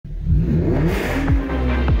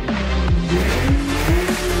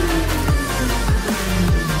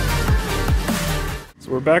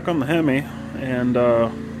back on the Hemi, and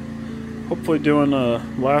hopefully doing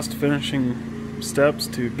last finishing steps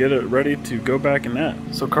to get it ready to go back in that.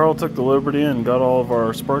 So Carl took the liberty and got all of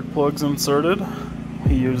our spark plugs inserted.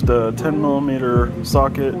 He used a 10mm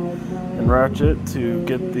socket and ratchet to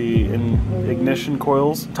get the ignition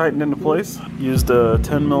coils tightened into place. Used a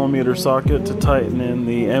 10mm socket to tighten in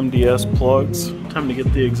the MDS plugs. Time to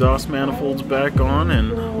get the exhaust manifolds back on,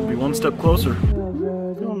 and we'll be one step closer.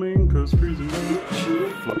 Filming 'cause freezing.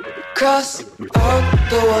 Cross out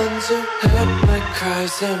the ones who heard my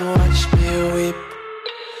cries and watched me weep.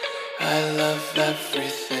 I love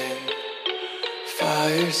everything.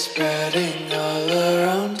 Fire spreading all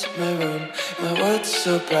around my room. My world's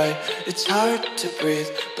so bright, it's hard to breathe,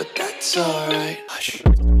 but that's alright. Hush.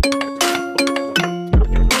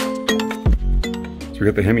 So we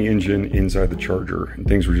got the Hemi engine inside the charger, and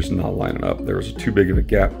things were just not lining up. There was too big of a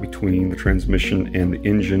gap between the transmission and the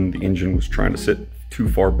engine. The engine was trying to sit too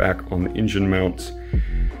far back on the engine mounts.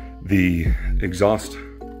 The exhaust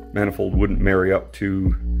manifold wouldn't marry up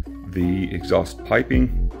to the exhaust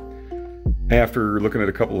piping. After looking at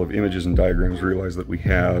a couple of images and diagrams, realized that we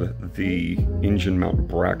had the engine mount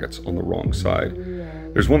brackets on the wrong side.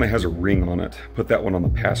 There's one that has a ring on it. Put that one on the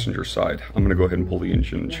passenger side. I'm gonna go ahead and pull the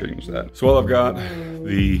engine and change that. So while I've got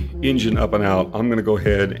the engine up and out, I'm gonna go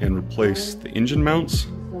ahead and replace the engine mounts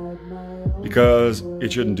because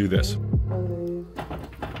it shouldn't do this.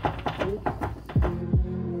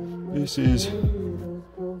 This is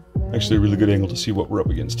actually a really good angle to see what we're up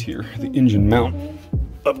against here. The engine mount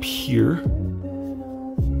up here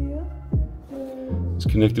is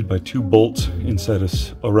connected by 2 bolts inside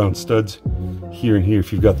us around studs here and here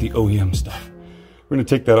if you've got the OEM stuff. We're going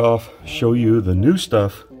to take that off, show you the new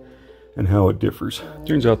stuff and how it differs.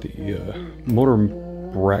 Turns out the motor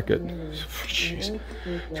bracket, jeez.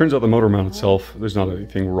 Turns out the motor mount itself, there's not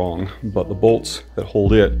anything wrong, but the bolts that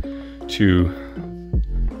hold it to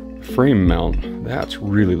frame mount, that's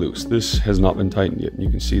really loose. This has not been tightened yet, and you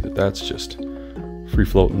can see that that's just free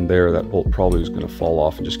floating there. That bolt probably is going to fall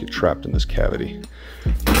off and just get trapped in this cavity.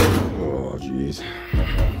 Oh, jeez.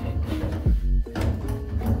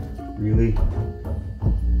 Really?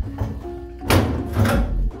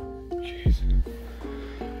 Jeez.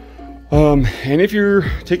 And if you're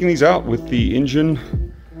taking these out with the engine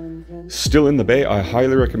still in the bay, I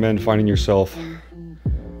highly recommend finding yourself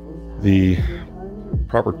the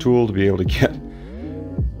proper tool to be able to get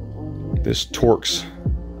this Torx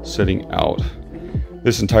setting out.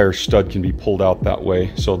 This entire stud can be pulled out that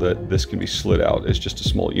way so that this can be slid out as just a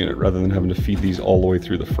small unit rather than having to feed these all the way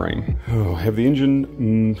through the frame. Oh, have the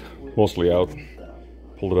engine mostly out.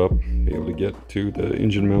 Pulled it up, be able to get to the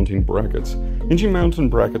engine mounting brackets. Engine mounting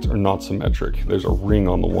brackets are not symmetric. There's a ring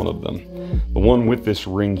on the one of them. The one with this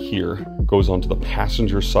ring here goes onto the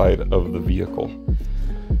passenger side of the vehicle.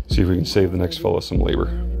 See if we can save the next fella some labor.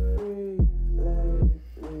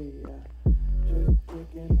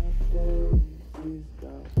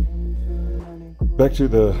 Back to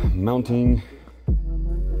the mounting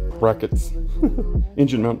brackets,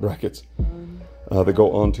 engine mount brackets that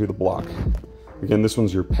go onto the block. Again, this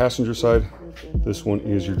one's your passenger side, this one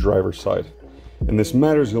is your driver's side. And this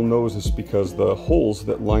matters, you'll notice this because the holes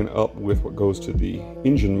that line up with what goes to the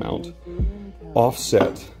engine mount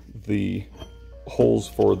offset the holes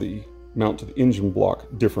for the mount to the engine block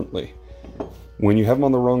differently. When you have them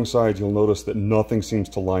on the wrong side, you'll notice that nothing seems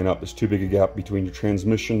to line up. There's too big a gap between your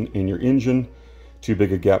transmission and your engine, too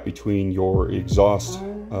big a gap between your exhaust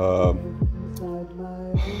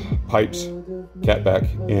pipes, catback,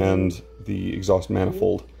 and the exhaust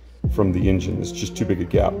manifold from the engine. It's just too big a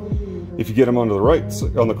gap. If you get them onto the right,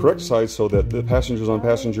 on the correct side, so that the passenger's on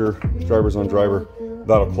passenger, driver's on driver,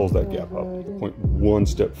 that'll close that gap up. Point one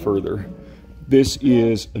step further. This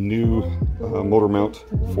is a new motor mount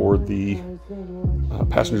for the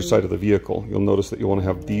passenger side of the vehicle. You'll notice that you want to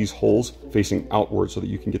have these holes facing outward so that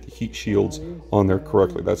you can get the heat shields on there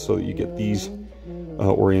correctly. That's so that you get these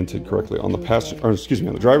oriented correctly. On the passenger, or excuse me,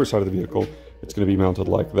 on the driver's side of the vehicle, it's going to be mounted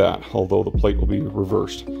like that, although the plate will be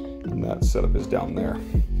reversed, and that setup is down there.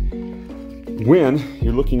 When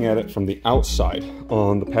you're looking at it from the outside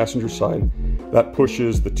on the passenger side, that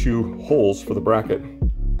pushes the 2 holes for the bracket,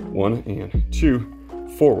 1 and 2,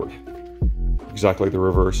 forward. Exactly the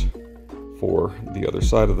reverse for the other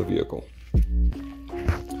side of the vehicle.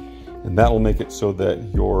 And that will make it so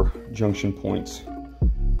that your junction points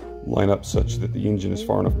line up such that the engine is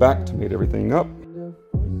far enough back to mate everything up.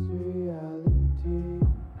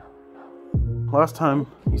 Last time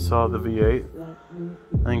you saw the V8,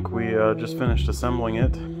 I think we just finished assembling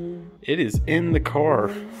it. It is in the car.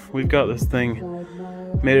 We've got this thing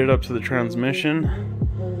made it up to the transmission.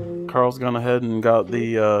 Carl's gone ahead and got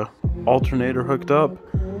the alternator hooked up.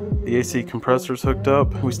 The AC compressor's hooked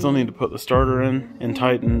up. We still need to put the starter in and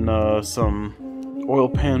tighten some oil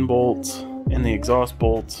pan bolts and the exhaust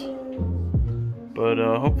bolts. But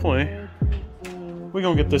hopefully we're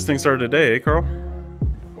gonna get this thing started today, eh, Carl?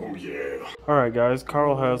 Oh yeah. Alright guys,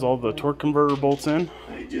 Carl has all the torque converter bolts in.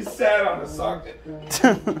 He just sat on a socket.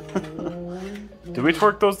 Did we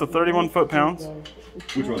torque those to 31 foot-pounds?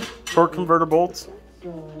 Which one? Torque converter bolts?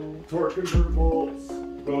 Torque converter bolts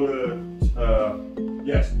go to,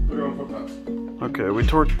 yes, 31 foot-pounds. Okay, we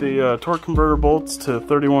torqued the torque converter bolts to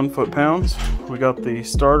 31 foot-pounds. We got the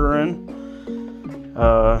starter in.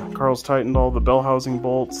 Carl's tightened all the bell housing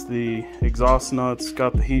bolts, the exhaust nuts,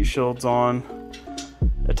 got the heat shields on,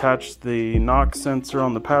 attached the knock sensor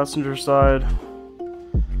on the passenger side,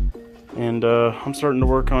 and I'm starting to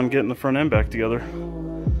work on getting the front end back together.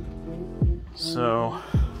 So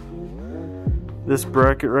this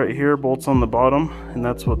bracket right here bolts on the bottom, and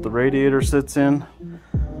that's what the radiator sits in.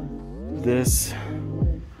 This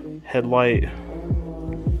headlight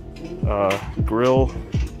grill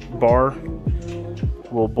bar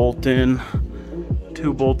will bolt in,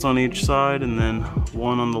 2 bolts on each side and then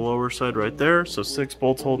 1 on the lower side right there, so 6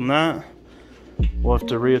 bolts holding that. We'll have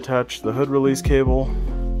to reattach the hood release cable,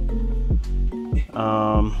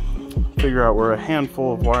 figure out where a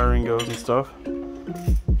handful of wiring goes and stuff,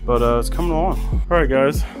 but it's coming along. Alright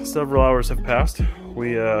guys, several hours have passed.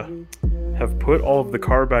 We have put all of the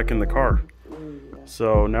car back in the car,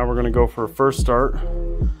 so now we're going to go for a first start.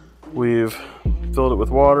 We've filled it with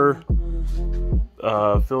water,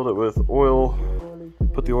 filled it with oil,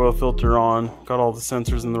 put the oil filter on, got all the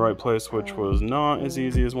sensors in the right place, which was not as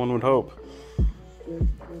easy as one would hope.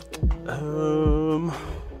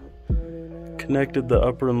 Connected the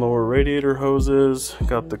upper and lower radiator hoses,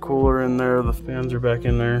 got the cooler in there, the fans are back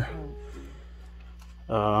in there.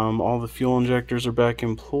 All the fuel injectors are back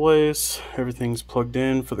in place. Everything's plugged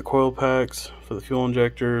in for the coil packs, for the fuel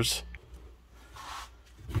injectors.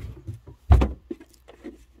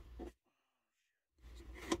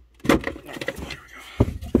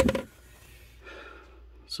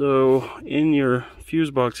 So in your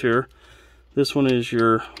fuse box here, this one is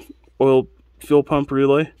your oil fuel pump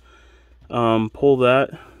relay. Pull that,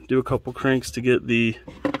 do a couple cranks to get the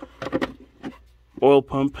oil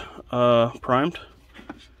pump primed.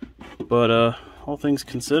 But all things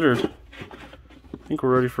considered, I think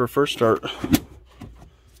we're ready for a first start.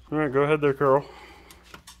 All right, go ahead there, Carl.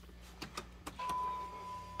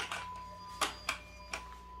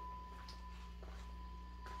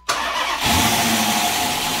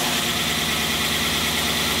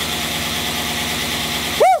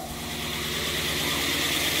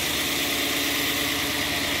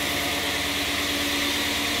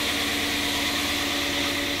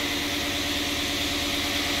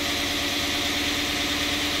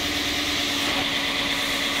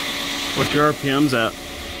 What's your RPMs at?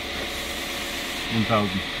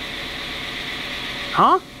 1,000.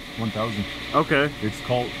 Huh? 1,000. Okay. It's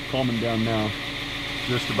calming down now.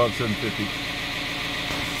 Just about 750.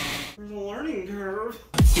 There's a learning curve.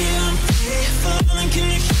 Yeah, I'm free falling. Can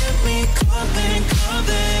you hear me calling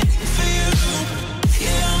for you?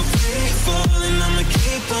 Yeah, I'm